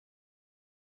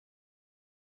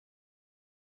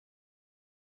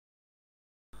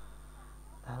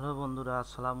Hello বন্ধুরা,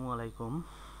 আসসালামু আলাইকুম।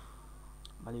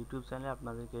 আমার ইউটিউব চ্যানেলে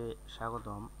আপনাদেরকে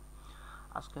স্বাগতম।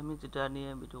 আজকে আমি যেটা নিয়ে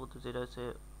ভিডিও করতে চাই সেটা হচ্ছে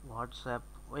হোয়াটসঅ্যাপ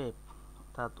ওয়েব,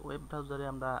 অর্থাৎ ওয়েব ব্রাউজারে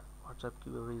আমরা হোয়াটসঅ্যাপ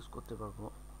কীভাবে ইউজ করতে পারবো,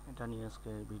 এটা নিয়ে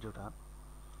আজকে ভিডিওটা।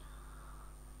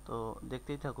 তো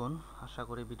দেখতেই থাকুন, আশা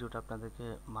করি ভিডিওটা আপনাদেরকে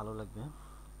ভালো লাগবে।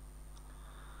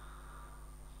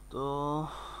 তো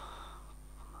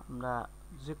আমরা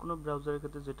যে কোনো ব্রাউজারের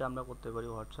ক্ষেত্রে যেটা আমরা করতে পারি,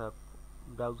 হোয়াটসঅ্যাপ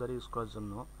ব্রাউজারে ইউজ করার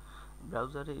জন্য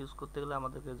ব্রাউজারে ইউজ করতে গেলে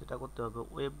আমাদেরকে যেটা করতে হবে,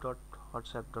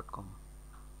 web.whatsapp.com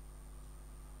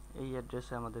এই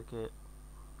অ্যাড্রেসে আমাদেরকে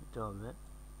দিতে হবে।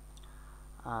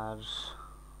 আর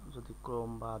যদি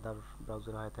ক্রোম বা আদার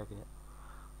ব্রাউজার হয়ে থাকে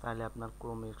তাহলে আপনার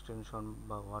ক্রোম এক্সটেনশন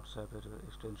বা হোয়াটসঅ্যাপের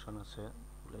এক্সটেনশন আছে,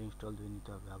 ওগুলো ইনস্টল দিয়ে নিতে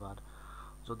হবে। আবার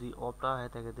যদি অপরা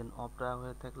হয়ে থাকে, দেন অপরা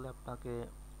হয়ে থাকলে আপনাকে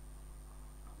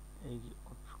এই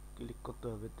ক্লিক করতে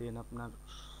হবে, দেন আপনার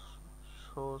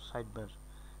শো সাইডবার,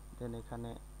 দেন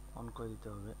এখানে অন করে দিতে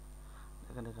হবে।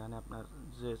 এখানে আপনার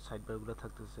যে সাইডবারগুলো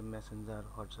থাকতেছে মেসেঞ্জার,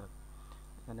 হোয়াটসঅ্যাপ,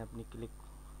 এখানে আপনি ক্লিক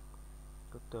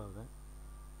করতে হবে।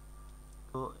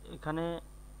 তো এখানে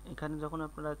এখানে যখন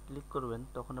আপনারা ক্লিক করবেন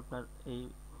তখন আপনার এই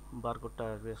বারকোডটা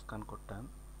আসবে, স্ক্যান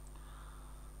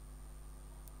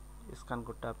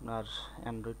কোডটা আপনার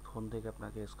অ্যান্ড্রয়েড ফোন থেকে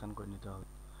আপনাকে স্ক্যান করে নিতে হবে।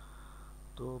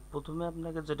 তো প্রথমে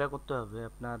আপনাকে যেটা করতে হবে,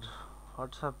 আপনার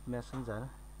হোয়াটসঅ্যাপ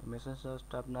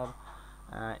মেসেঞ্জারটা আপনার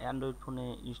অ্যান্ড্রয়েড ফোনে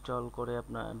ইনস্টল করে,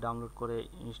 আপনার ডাউনলোড করে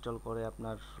ইনস্টল করে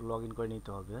আপনার লগ ইন করে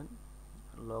নিতে হবে।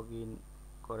 লগ ইন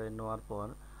করে নেওয়ার পর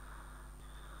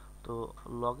তো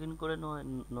লগ ইন করে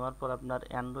নেওয়ার পর আপনার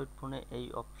অ্যান্ড্রয়েড ফোনে এই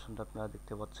অপশনটা আপনারা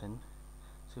দেখতে পাচ্ছেন,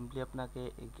 সিম্পলি আপনাকে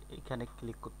এখানে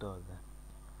ক্লিক করতে হবে।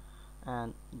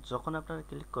 অ্যান্ড যখন আপনারা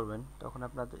ক্লিক করবেন তখন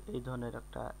আপনাদের এই ধরনের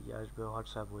একটা আসবে,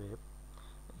 হোয়াটসঅ্যাপ ওয়েব,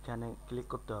 এখানে ক্লিক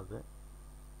করতে হবে।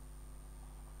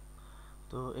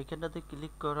 তো এখানটাতে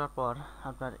ক্লিক করার পর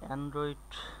আপনার অ্যান্ড্রয়েড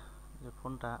যে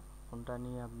ফোনটা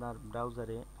নিয়ে আপনার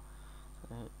ব্রাউজারে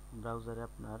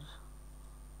আপনার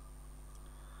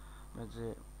যে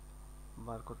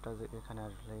বারকোডটা যে এখানে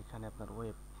আসলে, এখানে আপনার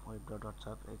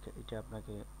web.whatsapp এটা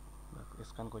আপনাকে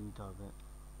স্ক্যান করে নিতে হবে।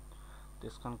 তো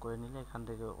স্ক্যান করে নিলে এখান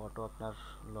থেকে অটো আপনার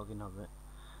লগ ইন হবে।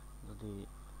 যদি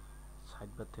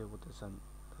সাইডবার থেকে করতে চান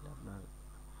তাহলে আপনার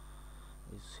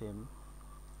এই সেম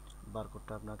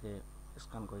বারকোডটা আপনাকে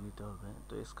স্ক্যান করে নিতে হবে।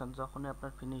 তো স্ক্যান যখনই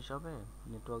আপনার ফিনিশ হবে,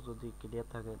 নেটওয়ার্ক যদি ক্লিয়ার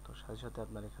থাকে, তো সাথে সাথে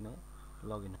আপনার এখানে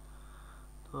লগ ইন।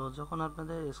 তো যখন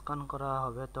আপনাদের স্ক্যান করা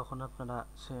হবে তখন আপনারা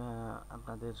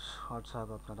আপনাদের হোয়াটসঅ্যাপ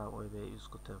আপনারা ওয়েবে ইউজ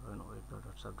করতে পারেন,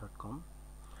 web.whatsapp.com।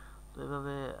 তো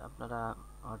এভাবে আপনারা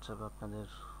হোয়াটসঅ্যাপ আপনাদের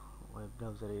ওয়েব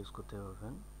ব্রাউজারে ইউজ করতে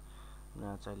পারবেন।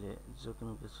 আপনারা চাইলে যে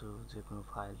কোনো কিছু, যে কোনো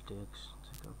ফাইল, টেক্সট,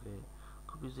 যেগুলোকে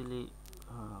খুব ইজিলি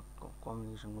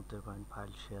কমিউনিকেশন করতে পারেন,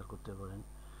 ফাইল শেয়ার করতে পারেন।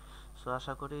 সো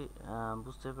আশা করি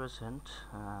বুঝতে পেরেছেন।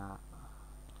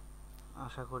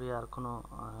 আশা করি আর কোনো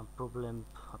প্রবলেম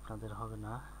আপনাদের হবে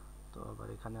না। তো আবার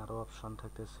এখানে আরও অপশন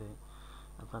থাকতেছে,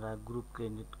 আপনারা গ্রুপ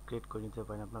ক্রিয়েট করে নিতে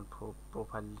পারেন, আপনার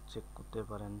প্রোফাইল চেক করতে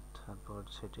পারেন, তারপর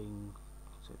সেটিং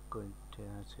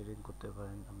করতে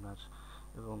পারেন আপনার,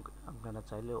 এবং আপনারা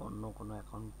চাইলে অন্য কোনো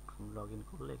অ্যাকাউন্ট লগ ইন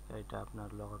করলে এটা আপনার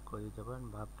লগ আউট করে দিতে পারেন,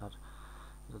 বা আপনার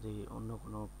যদি অন্য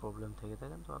কোনো প্রবলেম থেকে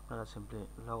থাকেন তো আপনারা সিম্পলি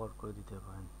লগ আউট করে দিতে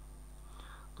পারেন।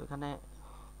 তো এখানে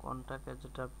কন্ট্যাক্টে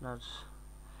যেটা আপনার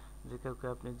যে কাউকে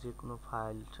আপনি যে কোনো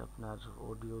ফাইল, আপনার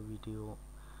অডিও, ভিডিও,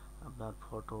 আপনার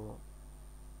ফটো,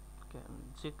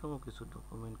 যে কোনো কিছু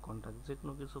ডকুমেন্ট, কন্ট্যাক্ট, যে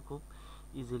কোনো কিছু খুব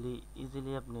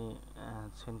ইজিলি আপনি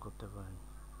সেন্ড করতে পারেন।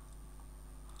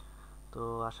 তো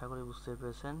আশা করি বুঝতে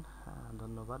পেরেছেন।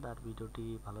 ধন্যবাদ। আর ভিডিওটি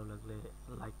ভালো লাগলে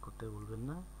লাইক করতে ভুলবেন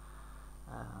না।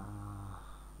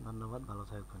 ধন্যবাদ, ভালো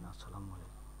থাকবেন। আসসালামু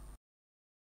আলাইকুম।